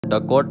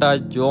Dakota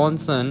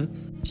Johnson.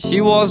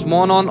 She was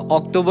born on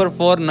October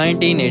 4,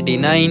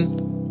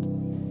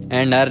 1989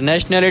 and her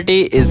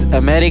nationality is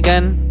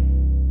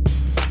American.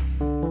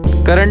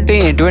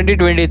 Currently in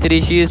 2023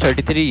 she is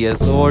 33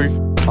 years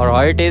old. Her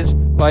height is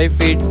 5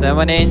 feet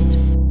 7 inch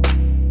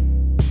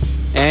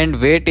and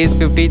weight is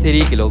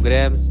 53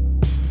 kilograms.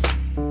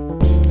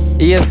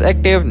 Years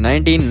active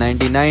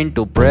 1999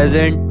 to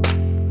present.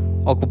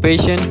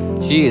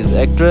 Occupation, she is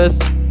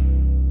actress.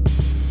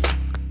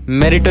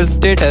 Marital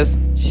status,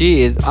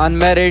 she is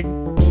unmarried.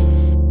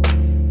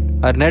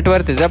 Her net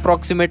worth is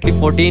approximately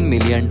 $14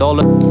 million.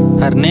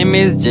 Her name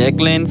is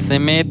Jacqueline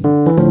Smith.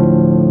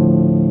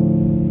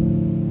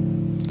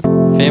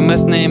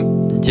 Famous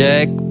name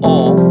Jack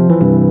O.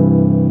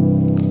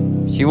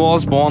 She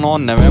was born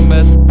on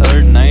November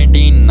 3rd,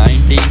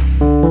 1990.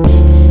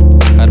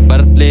 Her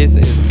birthplace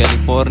is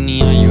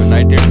California,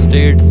 United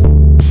States.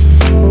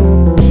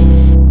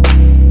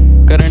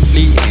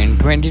 Currently in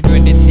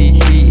 2023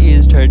 she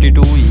is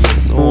 32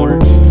 years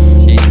old.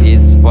 She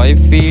is 5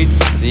 feet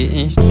 3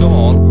 inch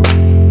tall.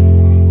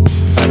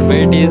 Her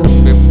weight is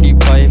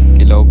 55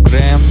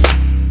 kilograms.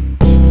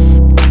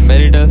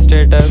 Marital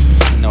status,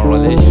 in a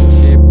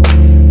relationship.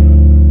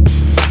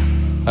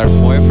 Her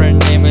boyfriend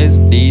name is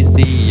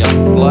DC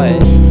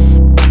Youngfly.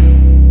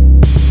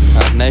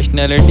 Her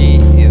nationality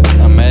is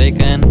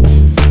American.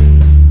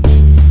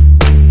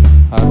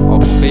 Her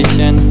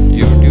occupation,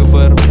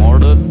 YouTuber,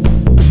 model.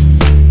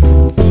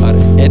 Her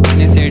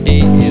ethnicity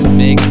is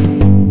mixed.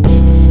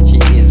 She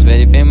is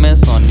very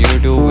famous on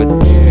YouTube with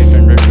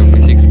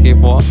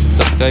 856k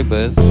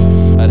subscribers.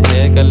 Her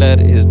hair color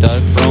is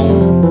dark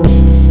brown.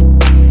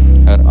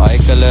 Her eye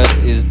color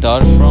is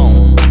dark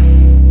brown.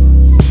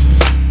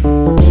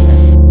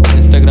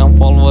 Instagram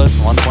followers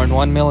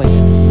 1.1 million.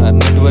 Her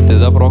net worth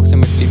is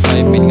approximately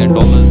 $5 million.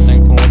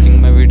 Thanks for watching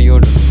my video.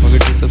 Don't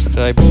forget to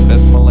subscribe and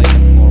press bell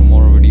icon for